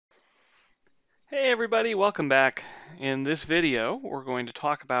Hey everybody, welcome back. In this video, we're going to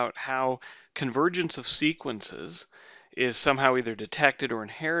talk about how convergence of sequences is somehow either detected or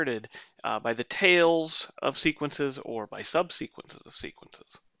inherited by the tails of sequences or by subsequences of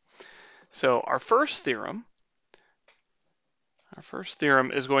sequences. So our first theorem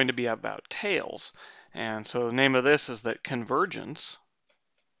is going to be about tails. And so the name of this is that convergence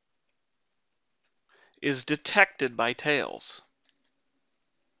is detected by tails.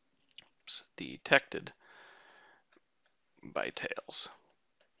 Detected by tails.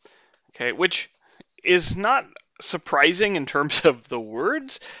 Okay, which is not surprising in terms of the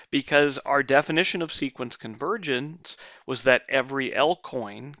words, because our definition of sequence convergence was that every L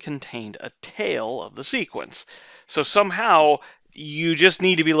coin contained a tail of the sequence. So somehow you just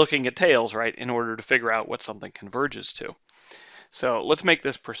need to be looking at tails, right, in order to figure out what something converges to. So let's make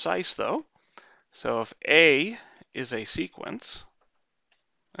this precise, though. So if A is a sequence,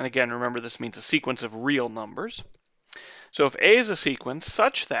 and again, remember this means a sequence of real numbers. So if A is a sequence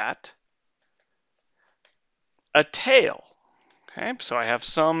such that a tail, okay, so I have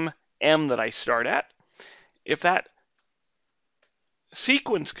some m that I start at. If that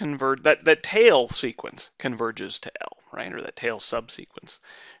sequence that tail sequence converges to L, right, or that tail subsequence,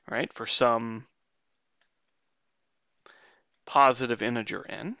 right, for some positive integer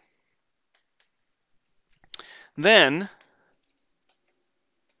n, then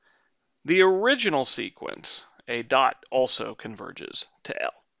the original sequence, a dot, also converges to L.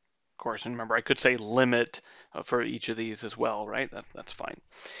 Of course, and remember, I could say limit for each of these as well, right? That's fine.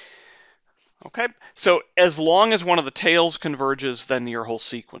 Okay, so as long as one of the tails converges, then your whole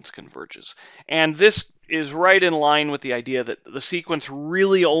sequence converges. And this is right in line with the idea that the sequence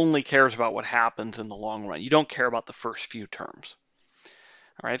really only cares about what happens in the long run. You don't care about the first few terms.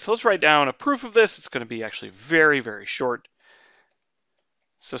 All right, so let's write down a proof of this. It's going to be actually very, very short.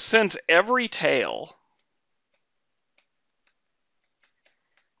 So since every tail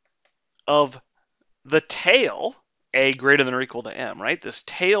of the tail, a greater than or equal to m, right, this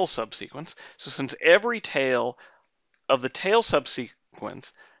tail subsequence, so since every tail of the tail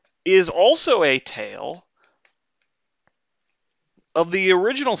subsequence is also a tail of the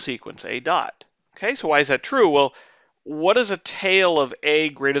original sequence, a dot. Okay, so why is that true? Well, what does a tail of a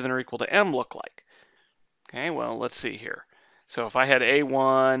greater than or equal to m look like? Okay, well, let's see here. So if I had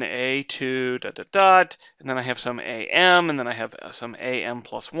a1, a2, dot, dot, dot, and then I have some am, and then I have some am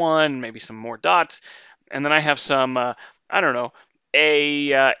plus 1, maybe some more dots, and then I have some, I don't know,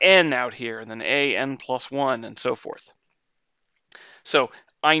 an out here, and then an plus 1, and so forth. So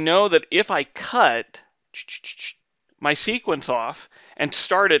I know that if I cut my sequence off and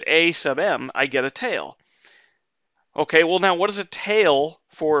start at a sub m, I get a tail. Okay, well now what is a tail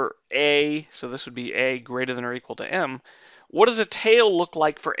for a, so this would be a greater than or equal to m. What does a tail look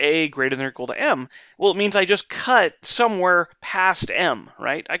like for a greater than or equal to m? Well, it means I just cut somewhere past m,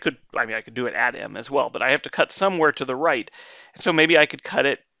 right? I could do it at m as well, but I have to cut somewhere to the right. So maybe I could cut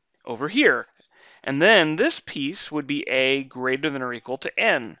it over here. And then this piece would be a greater than or equal to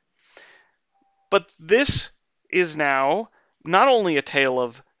n. But this is now not only a tail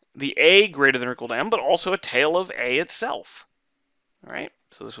of the a greater than or equal to m, but also a tail of a itself. All right,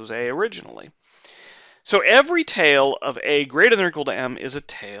 so this was a originally. So every tail of a greater than or equal to m is a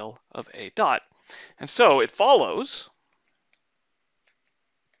tail of a dot. And so it follows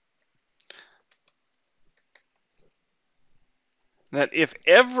that if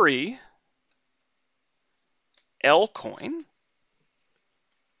every L coin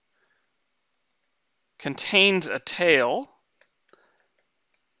contains a tail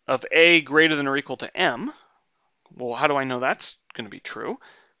of a greater than or equal to m, well, how do I know that's going to be true?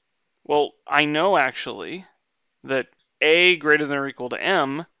 Well, I know actually that a greater than or equal to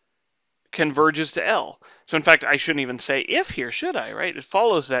m converges to L. So in fact, I shouldn't even say if here, should I, right? It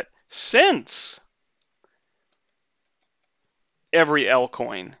follows that since every L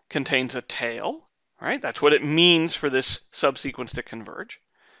coin contains a tail, right? That's what it means for this subsequence to converge.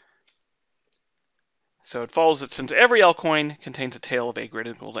 So it follows that since every L coin contains a tail of a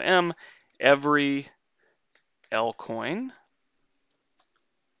greater than or equal to m, every L coin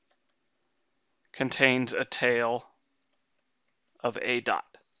contains a tail of a dot.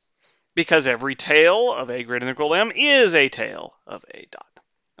 Because every tail of a greater than or equal to m is a tail of a dot.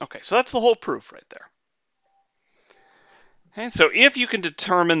 Okay, so that's the whole proof right there. Okay, so if you can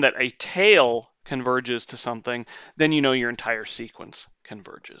determine that a tail converges to something, then you know your entire sequence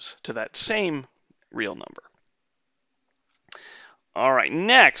converges to that same real number. All right,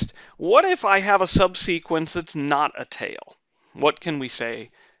 next, what if I have a subsequence that's not a tail? What can we say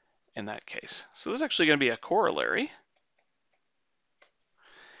in that case? So this is actually going to be a corollary.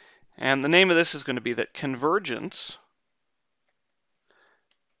 And the name of this is going to be that convergence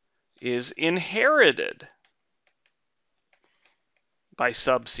is inherited by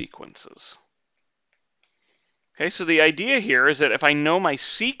subsequences. Okay, so the idea here is that if I know my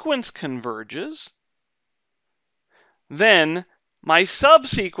sequence converges, then my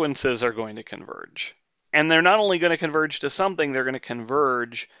subsequences are going to converge. And they're not only going to converge to something, they're going to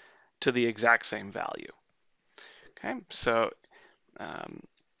converge to the exact same value. Okay, so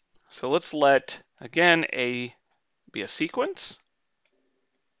let's let, again, A be a sequence.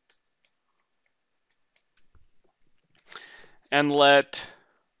 And let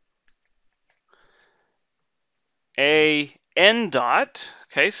A n dot,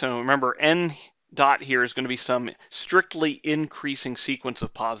 okay, so remember n dot here is going to be some strictly increasing sequence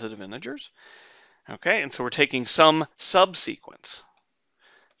of positive integers. Okay, and so we're taking some subsequence.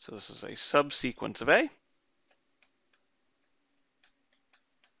 So this is a subsequence of A.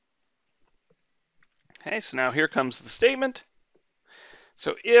 Okay, so now here comes the statement.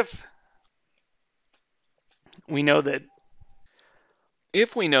 So if we know that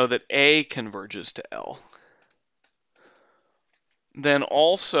A converges to L, then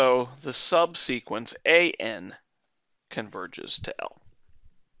also the subsequence AN converges to L.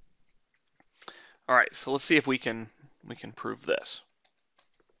 All right, so let's see if we can prove this.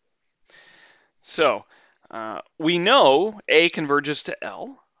 So we know A converges to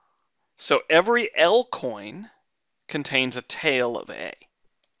L, so every L coin contains a tail of A.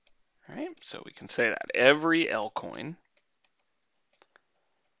 All right, so we can say that every L coin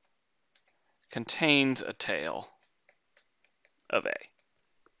contains a tail of A.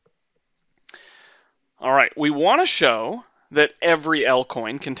 All right, we want to show that every L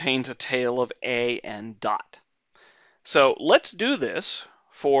coin contains a tail of A n dot. So let's do this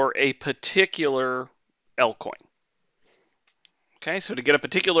for a particular L coin. Okay, so to get a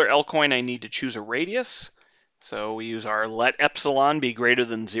particular L coin, I need to choose a radius. So we use our let epsilon be greater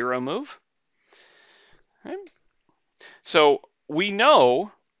than 0 move. Okay. So we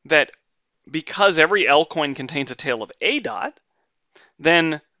know that because every L coin contains a tail of A dot,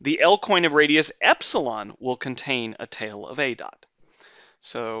 then the L coin of radius epsilon will contain a tail of A dot.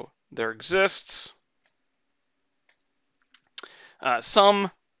 So there exists some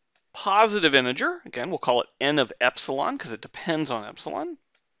positive integer, again, we'll call it n of epsilon because it depends on epsilon,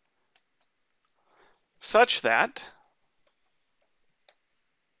 such that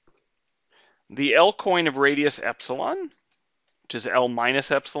the L coin of radius epsilon, which is L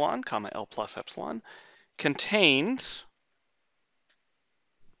minus epsilon, comma L plus epsilon, contains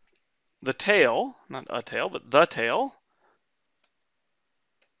the tail, not a tail, but the tail,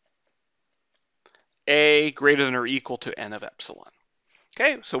 A greater than or equal to n of epsilon.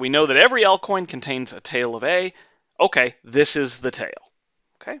 Okay, so we know that every L coin contains a tail of A. Okay, this is the tail.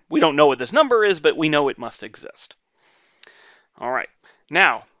 Okay, we don't know what this number is, but we know it must exist. All right,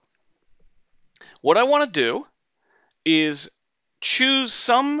 now, what I want to do is choose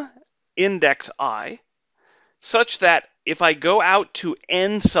some index I such that if I go out to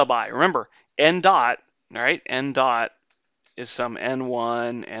n sub I, remember, n dot, right? N dot is some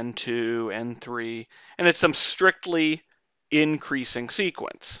n1, n2, n3, and it's some strictly increasing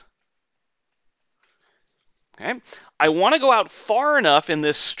sequence. Okay? I want to go out far enough in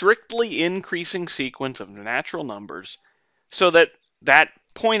this strictly increasing sequence of natural numbers so that that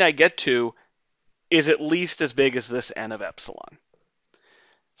point I get to is at least as big as this n of epsilon.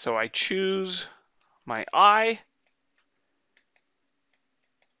 So I choose my I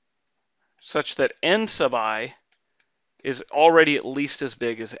such that n sub I is already at least as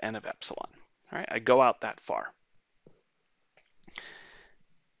big as n of epsilon. All right, I go out that far.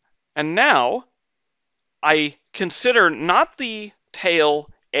 And now I consider not the tail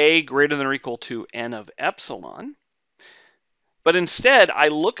A greater than or equal to n of epsilon, but instead I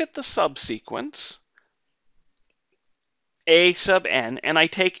look at the subsequence A sub n, and I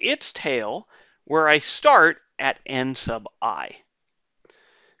take its tail where I start at n sub I.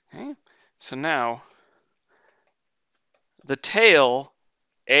 Okay, so now the tail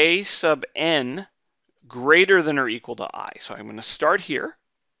A sub n greater than or equal to I. So I'm going to start here.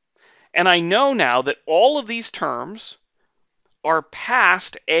 And I know now that all of these terms are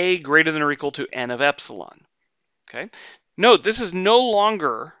past A greater than or equal to n of epsilon. Okay. Note, this is no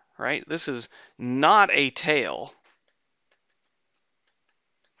longer, right? This is not a tail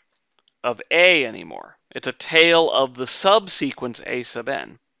of A anymore. It's a tail of the subsequence A sub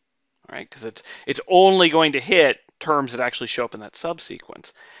n, right? Because it's only going to hit terms that actually show up in that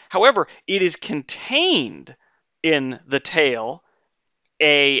subsequence. However, it is contained in the tail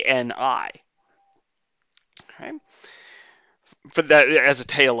A n I. Okay. for that as a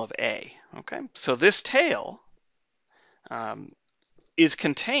tail of A. Okay, so this tail is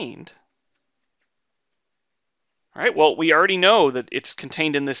contained. All right, well, we already know that it's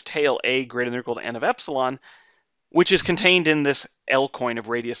contained in this tail A greater than or equal to n of epsilon, which is contained in this L coin of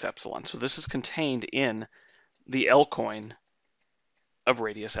radius epsilon. So this is contained in the L coin of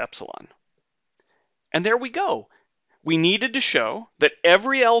radius epsilon. And there we go. We needed to show that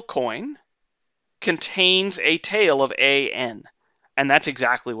every L coin contains a tail of AN. And that's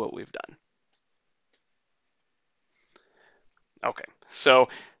exactly what we've done. Okay, so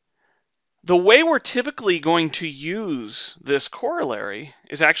the way we're typically going to use this corollary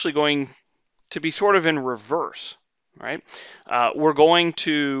is actually going to be sort of in reverse, right? We're going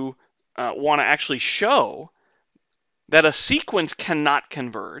to want to actually show that a sequence cannot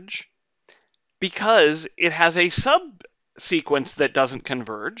converge because it has a subsequence that doesn't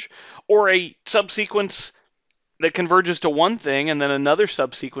converge, or a subsequence that converges to one thing and then another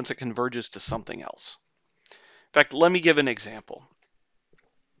subsequence that converges to something else. In fact, let me give an example.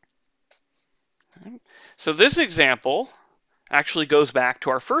 So this example actually goes back to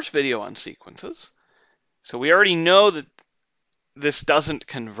our first video on sequences. So we already know that this doesn't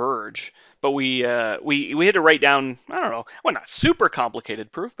converge, but we had to write down, I don't know, well, not super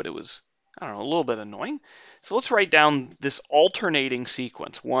complicated proof, but it was, I don't know, a little bit annoying. So let's write down this alternating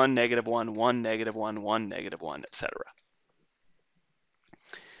sequence, 1, -1, 1, -1, 1, -1, etc.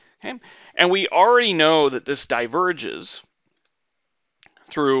 Okay? And we already know that this diverges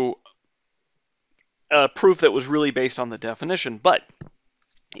through a proof that was really based on the definition. But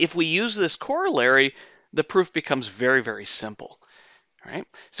if we use this corollary, the proof becomes very, very simple. Right?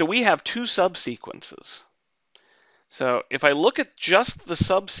 So we have two subsequences. So if I look at just the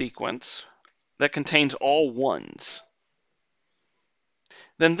subsequence that contains all ones,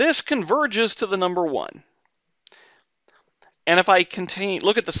 then this converges to the number 1. And if I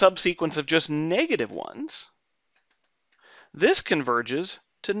look at the subsequence of just negative ones, this converges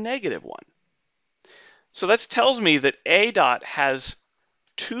to -1. So that tells me that A dot has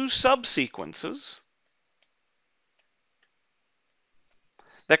two subsequences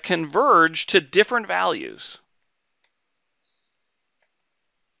that converge to different values.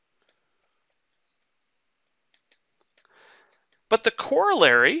 But the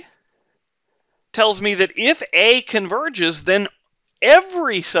corollary tells me that if A converges, then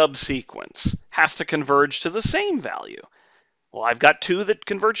every subsequence has to converge to the same value. Well, I've got two that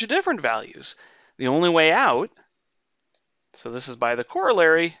converge to different values. The only way out, so this is by the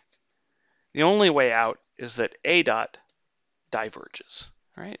corollary, the only way out is that A dot diverges,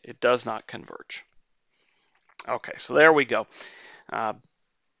 right? It does not converge. Okay, so there we go.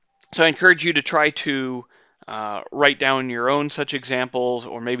 So I encourage you to try to write down your own such examples,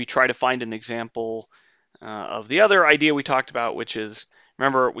 or maybe try to find an example of the other idea we talked about, which is,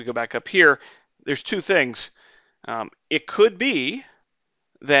 remember, we go back up here, there's two things. It could be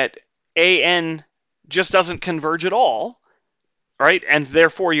that AN just doesn't converge at all, right? And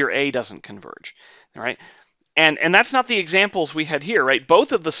therefore your A doesn't converge, all right? And that's not the examples we had here, right?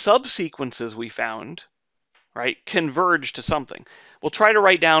 Both of the subsequences we found, right, converge to something. We'll try to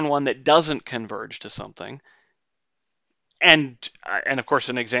write down one that doesn't converge to something. And of course,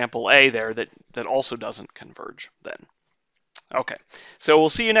 an example A there that also doesn't converge then. Okay, so we'll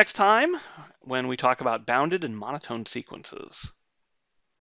see you next time when we talk about bounded and monotone sequences.